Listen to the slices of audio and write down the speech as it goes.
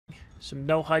some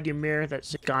no HUD Ymir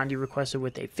that Gandhi requested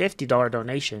with a $50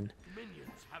 donation.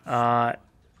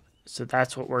 So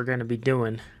that's what we're going to be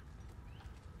doing.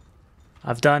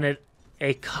 I've done it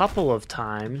a couple of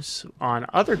times on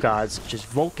other gods, such as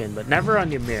Vulcan, but never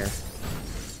on Ymir.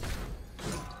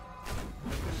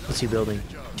 What's he building?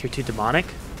 Tier 2 Demonic?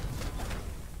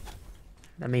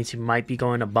 That means he might be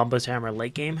going to Bumba's Hammer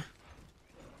late game.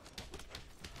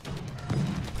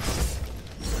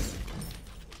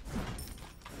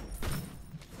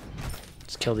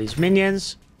 Let's kill these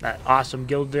minions. That awesome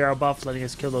Guild Arrow buff letting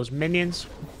us kill those minions.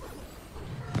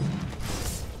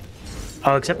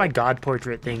 Oh, except my God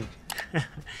Portrait thing.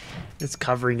 It's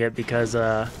covering it because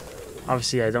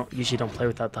obviously I usually don't play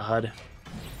without the HUD.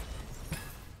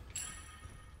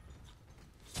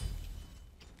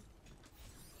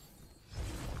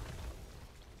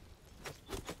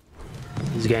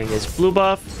 He's getting his blue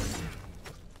buff.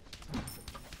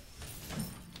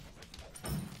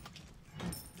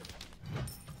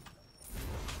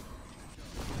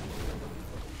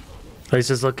 Place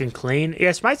is looking clean.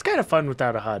 Yeah, Smite's kind of fun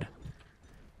without a HUD.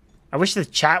 I wish the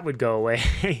chat would go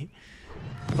away.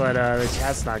 But the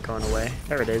chat's not going away.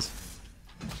 There it is.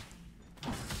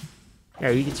 Yeah,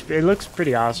 it looks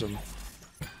pretty awesome.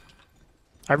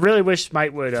 I really wish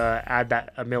Smite would add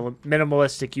that a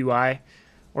minimalistic UI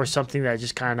or something that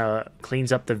just kind of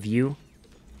cleans up the view.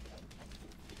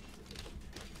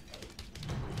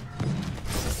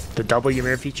 The double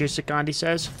Ymir feature, Sikandi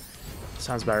says.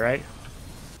 Sounds about right.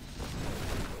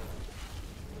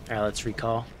 Alright, let's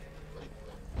recall.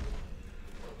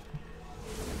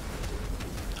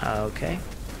 Okay.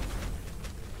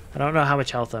 I don't know how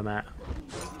much health I'm at.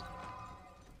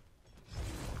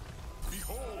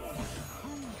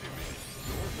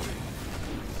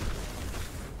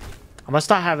 I must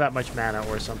not have that much mana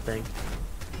or something.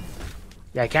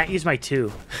 Yeah, I can't use my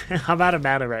 2. I'm out of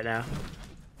mana right now.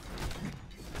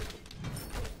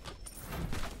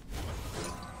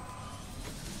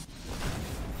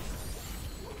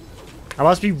 I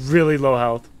must be really low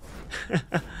health.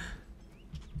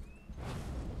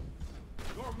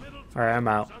 Alright, I'm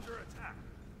out.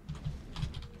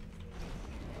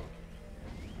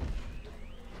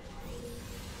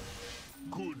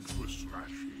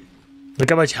 Look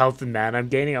how much health and mana I'm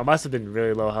gaining. I must have been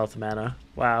really low health and mana.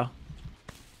 Wow.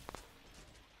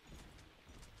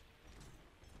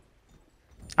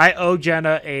 I owe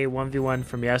Jenna a 1v1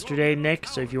 from yesterday, Nick.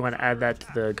 So if you want to add that to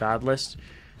the god list,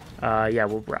 yeah,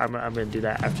 I'm going to do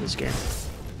that after this game.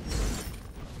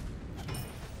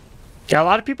 Yeah, a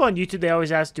lot of people on YouTube, they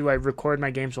always ask, do I record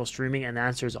my games while streaming? And the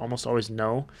answer is almost always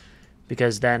no.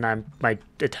 Because then my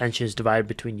attention is divided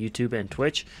between YouTube and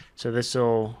Twitch. So this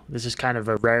is kind of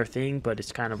a rare thing, but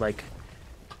it's kind of like,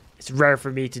 it's rare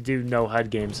for me to do no HUD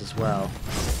games as well.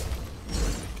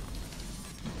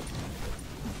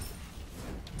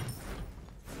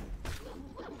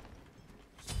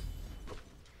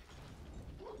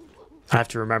 I have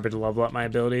to remember to level up my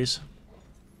abilities.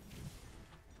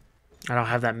 I don't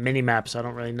have that mini map, so I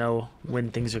don't really know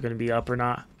when things are going to be up or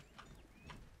not.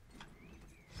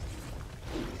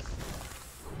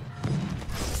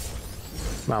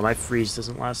 Wow, my freeze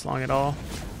doesn't last long at all.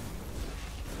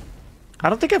 I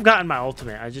don't think I've gotten my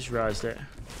ultimate. I just realized it.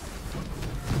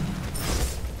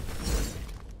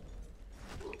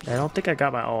 I don't think I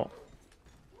got my ult.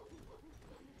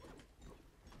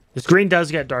 This green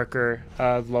does get darker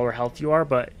the lower health you are,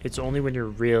 but it's only when you're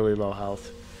really low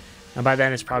health. And by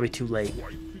then, it's probably too late.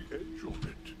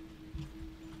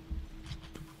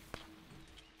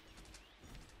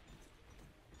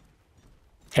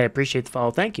 Hey, appreciate the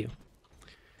follow. Thank you.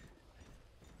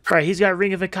 Alright, he's got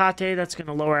Ring of Hecate. That's going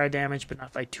to lower our damage, but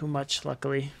not by too much,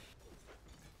 luckily.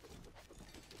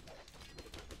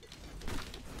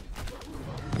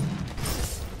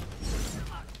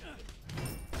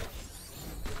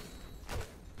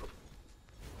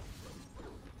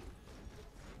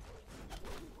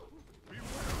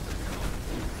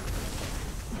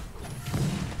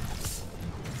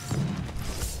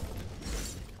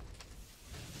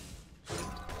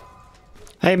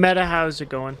 Hey, Meta, how's it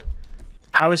going?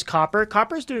 How is Copper?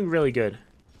 Copper's doing really good.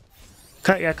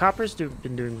 Yeah, Copper's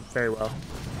been doing very well.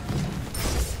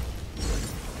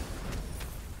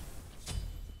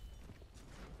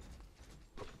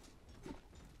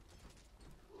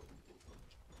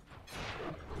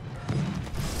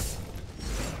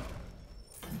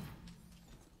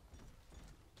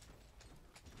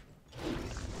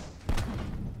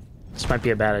 This might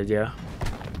be a bad idea.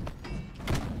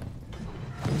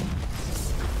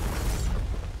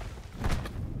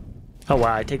 Oh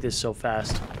wow, I take this so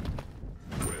fast.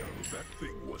 Well, that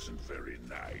thing wasn't very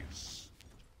nice.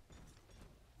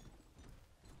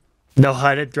 No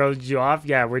HUD, it throws you off?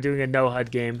 Yeah, we're doing a no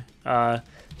HUD game.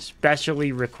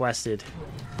 Specially requested.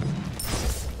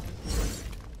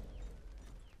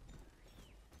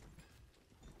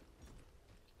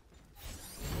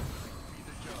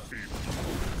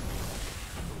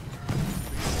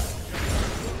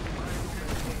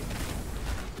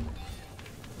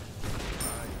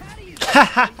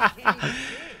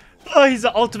 Oh, his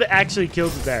ultimate actually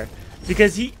killed it there.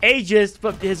 Because he aegis,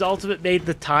 but his ultimate made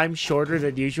the time shorter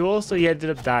than usual, so he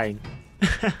ended up dying.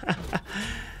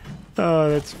 Oh,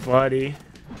 that's funny.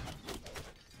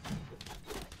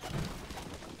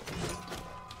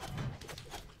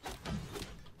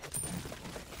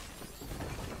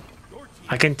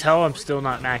 I can tell I'm still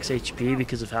not max HP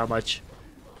because of how much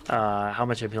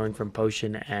I'm healing from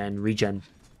potion and regen.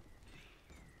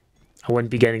 I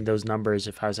wouldn't be getting those numbers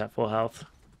if I was at full health.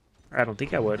 I don't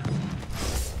think I would.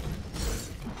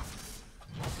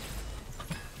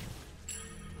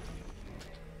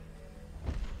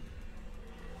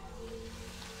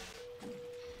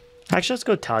 Actually, let's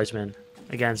go Talisman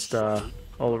against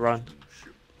Olorun.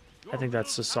 I think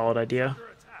that's a solid idea.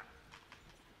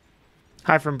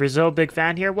 Hi from Brazil, big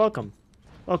fan here. Welcome.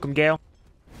 Welcome, Gale.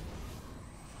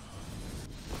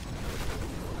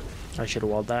 I should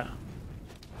have walled that.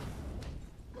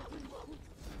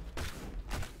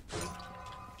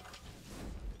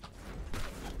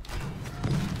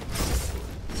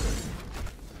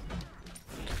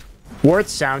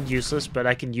 Wards sound useless, but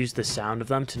I can use the sound of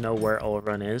them to know where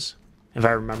Olorun is, if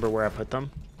I remember where I put them.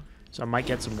 So I might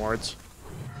get some wards.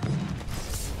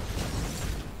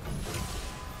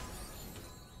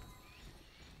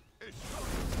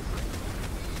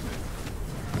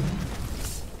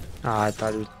 I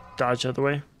thought he would dodge the other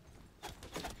way.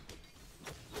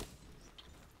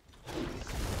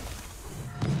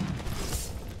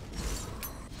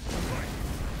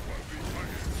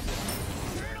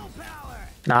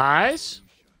 Nice.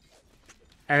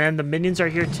 And then the minions are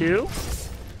here too.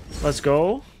 Let's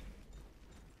go.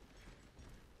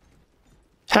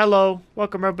 Hello.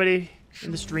 Welcome everybody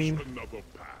in the stream.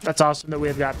 That's awesome that we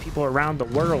have got people around the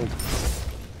world.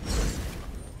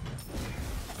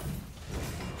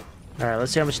 Alright,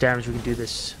 let's see how much damage we can do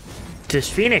this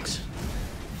Phoenix.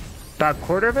 About a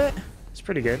quarter of it? It's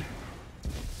pretty good.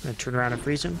 I'm gonna turn around and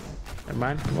freeze him. Never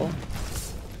mind. Well,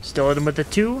 still hit him with the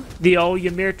 2. The old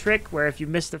Ymir trick, where if you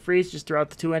miss the freeze, just throw out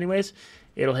the 2 anyways.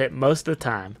 It'll hit most of the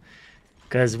time.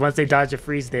 Because once they dodge a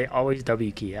freeze, they always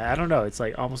W key. I don't know. It's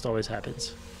like almost always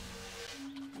happens.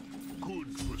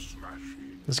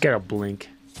 Let's get a blink.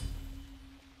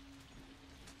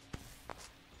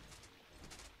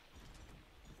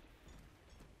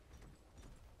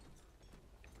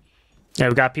 Yeah,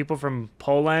 we got people from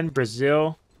Poland,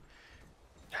 Brazil.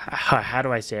 How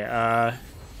do I say it?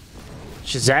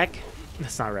 Shazak?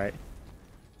 That's not right.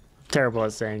 I'm terrible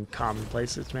at saying common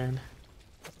places, man.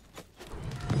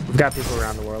 We've got people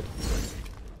around the world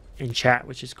in chat,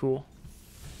 which is cool.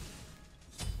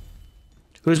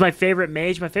 Who's my favorite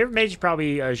mage? My favorite mage is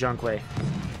probably Zhonghui.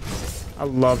 I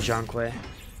love Zhonghui.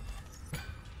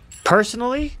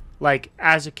 Personally, like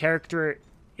as a character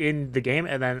in the game,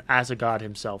 and then as a god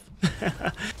himself.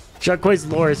 Zhonghui's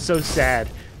lore is so sad,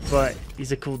 but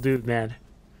he's a cool dude, man.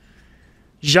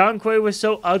 Zhonghui was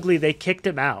so ugly they kicked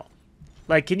him out.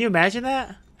 Like, can you imagine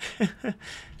that?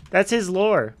 That's his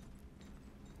lore.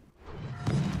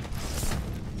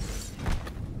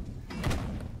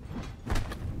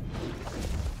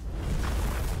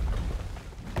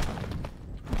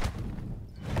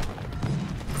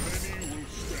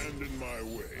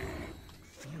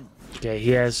 Okay,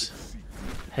 he has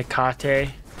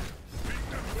Hecate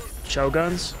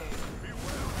Shoguns.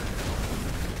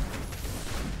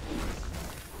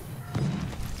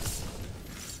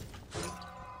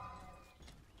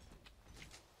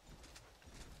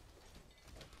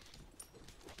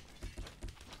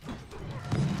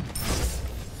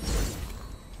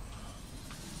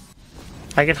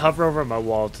 I can hover over my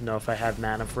wall to know if I have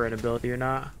mana for an ability or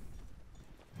not.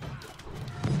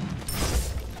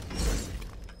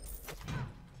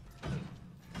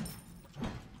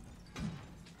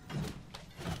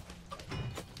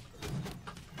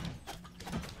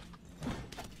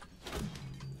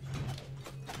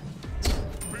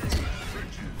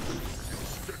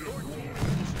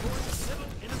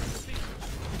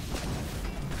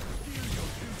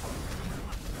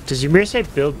 Does Ymir say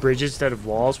build bridges instead of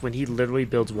walls when he literally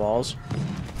builds walls?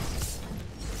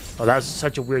 Oh, that was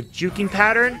such a weird juking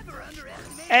pattern.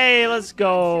 Hey, let's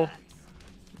go.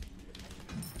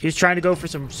 He was trying to go for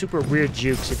some super weird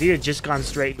jukes. If he had just gone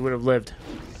straight, he would have lived.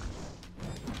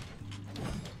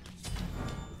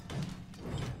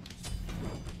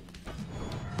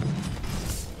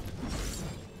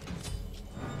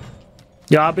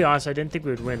 Yeah, I'll be honest, I didn't think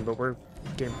we would win, but we're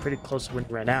getting pretty close to winning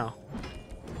right now.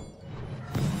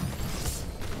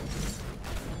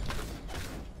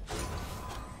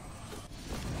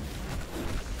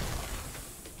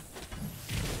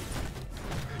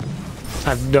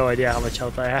 I have no idea how much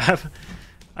health I have.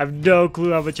 I have no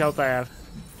clue how much health I have.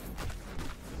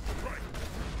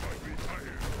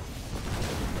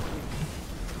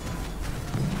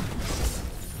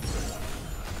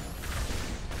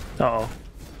 Uh-oh.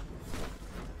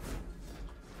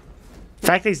 The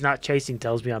fact that he's not chasing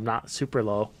tells me I'm not super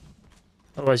low.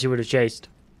 Otherwise he would have chased.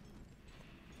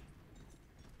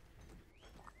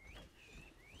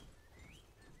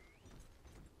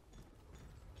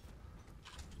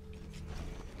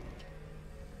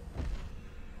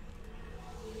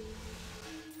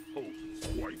 Oh,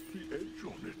 quite the edge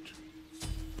on it.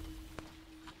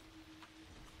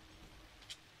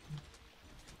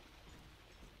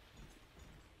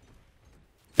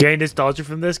 Getting nostalgia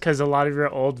from this because a lot of your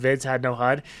old vids had no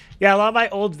HUD. Yeah, a lot of my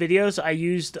old videos I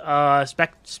used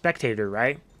spectator,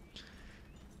 right?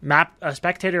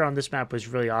 Spectator on this map was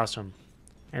really awesome,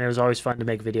 and it was always fun to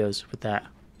make videos with that.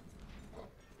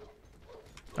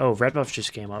 Oh, red buff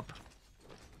just came up.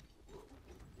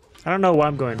 I don't know why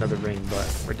I'm going another ring,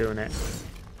 but we're doing it.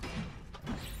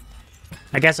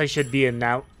 I guess I should be in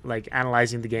now, like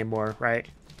analyzing the game more, right?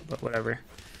 But whatever.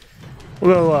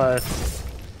 We'll go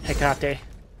Hecate.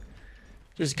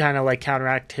 Just kind of like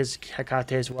counteract his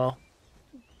Hecate as well.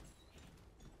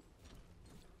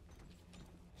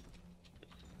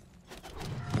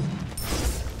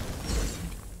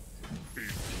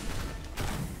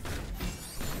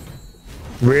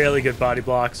 Really good body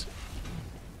blocks.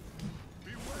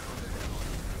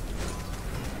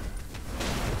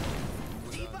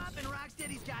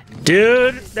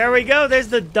 Dude, there we go. There's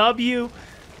the W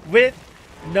with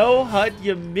no HUD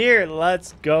Ymir.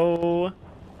 Let's go.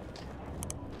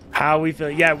 How we feel?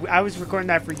 Yeah, I was recording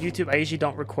that for YouTube. I usually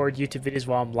don't record YouTube videos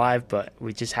while I'm live, but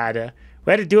we just had to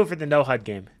do it for the no HUD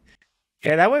game.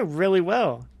 Yeah, that went really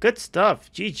well. Good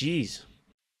stuff. GG's.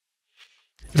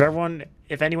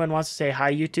 If anyone wants to say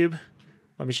hi YouTube,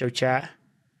 let me show chat.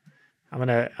 I'm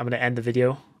gonna end the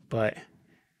video, but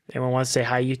if anyone wants to say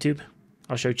hi YouTube,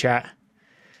 I'll show chat.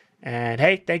 And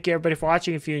hey, thank you everybody for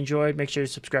watching. If you enjoyed, make sure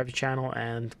to subscribe to the channel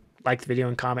and like the video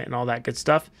and comment and all that good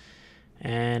stuff.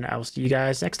 And I will see you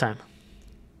guys next time.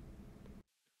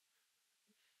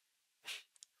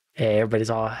 Hey, everybody's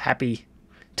all happy.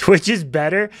 Twitch is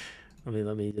better.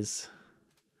 Let me just.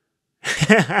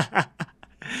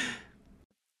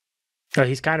 Oh,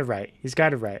 he's kind of right. He's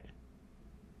kind of right.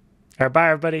 All right,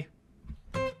 bye everybody.